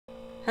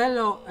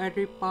Hello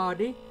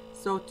everybody,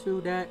 so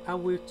today I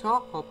will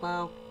talk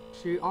about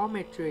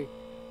geometry.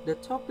 The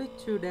topic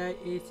today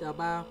is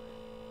about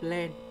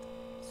plane.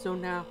 So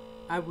now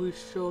I will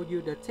show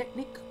you the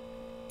technique.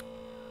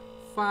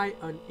 Find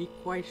an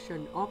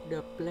equation of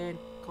the plane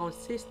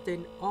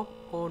consisting of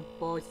all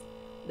points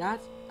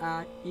that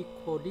are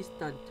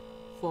equidistant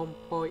from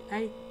point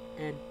A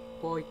and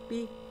point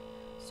B.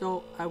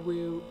 So I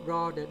will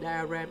draw the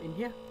diagram in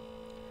here.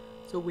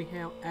 So we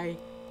have A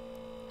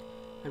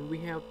and we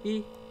have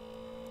B,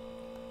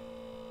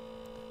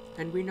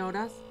 and we know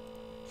that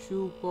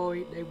 2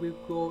 points they will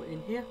go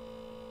in here.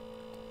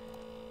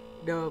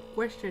 The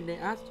question they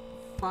ask,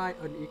 find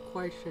an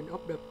equation of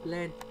the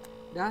plane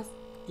that's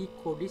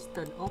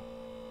equidistant of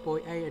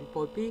point A and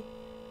point B.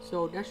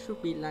 So that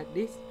should be like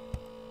this.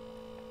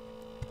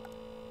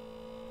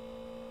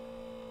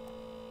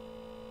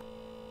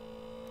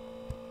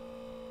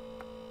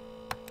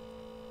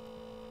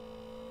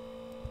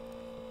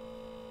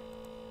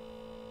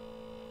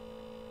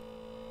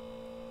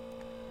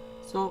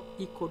 So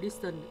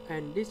equidistant,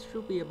 and this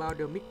should be about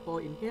the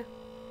midpoint in here.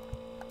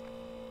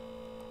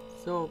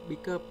 So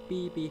because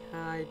B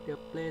behind the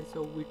plane,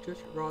 so we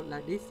just draw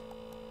like this.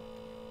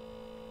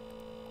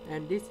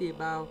 And this is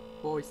about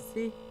point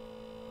C.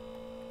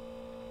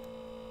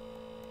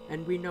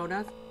 And we know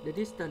that the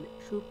distance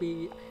should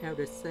be have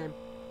the same.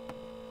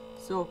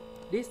 So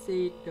this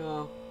is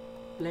the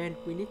plane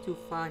we need to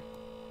find.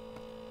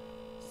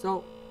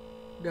 So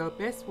the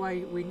best way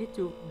we need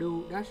to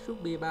do that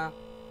should be about,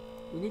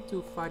 we need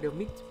to find the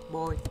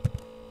midpoint.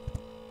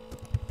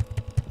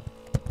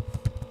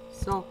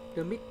 So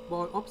the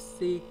midpoint of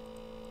C,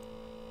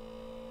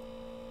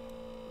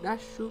 that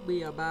should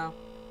be about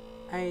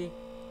A.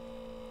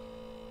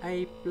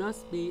 A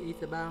plus B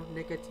is about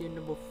negative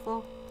number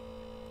 4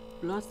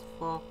 plus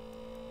 4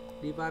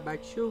 divided by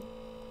 2.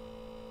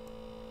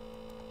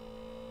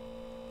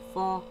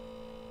 4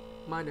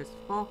 minus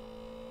 4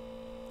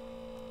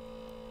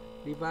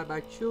 divided by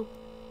 2.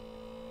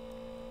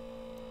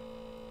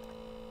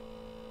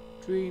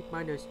 3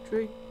 minus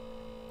 3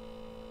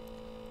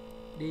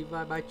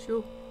 divided by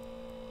 2.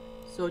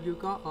 So you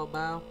got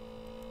about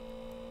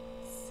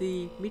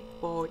C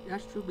midpoint,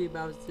 that should be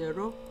about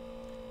 0,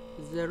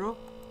 0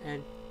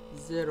 and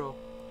 0.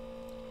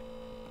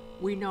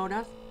 We know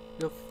that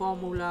the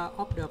formula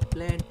of the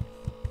plane,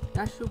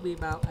 that should be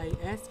about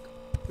AX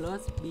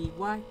plus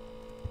BY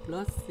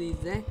plus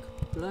CZ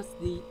plus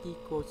D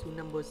equals to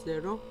number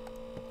 0.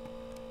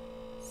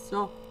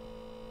 So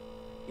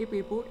if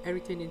we put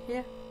everything in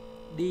here,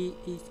 D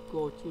is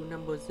equal to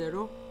number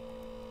 0.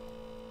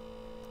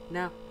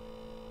 Now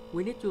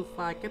we need to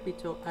find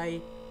capital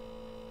A,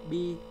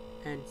 B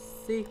and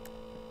C.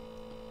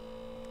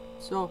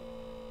 So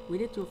we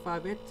need to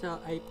find vector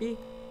AP.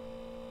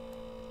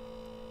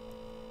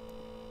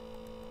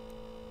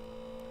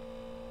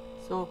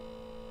 So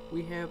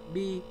we have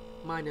B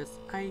minus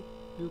A,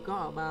 you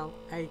got about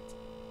 8.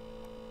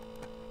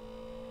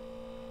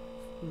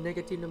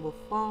 Negative number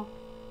 4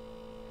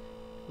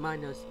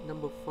 minus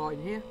number 4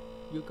 in here,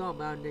 you got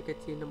about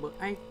negative number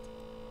 8.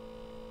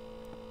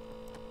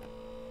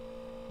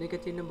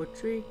 Negative number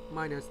 3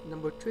 minus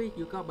number 3,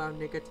 you got about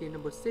negative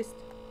number 6.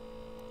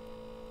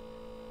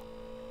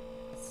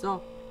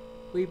 So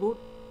we put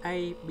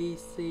A, B,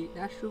 C,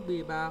 that should be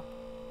about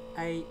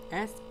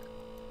AX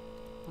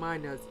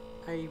minus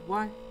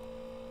AY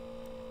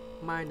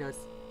minus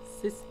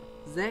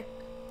 6Z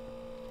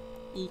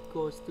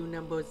equals to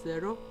number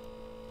 0.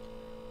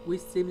 We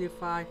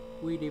simplify,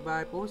 we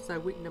divide both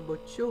sides with number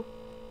 2.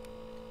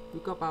 We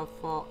got about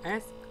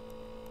 4x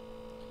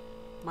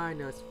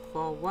minus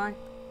 4y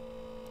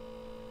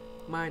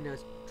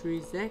minus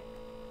 3z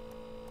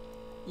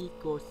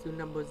equals to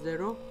number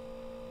 0.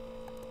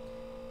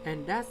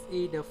 And that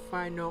is the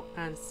final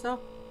answer.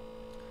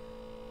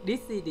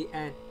 This is the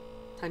end.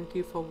 Thank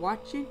you for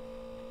watching.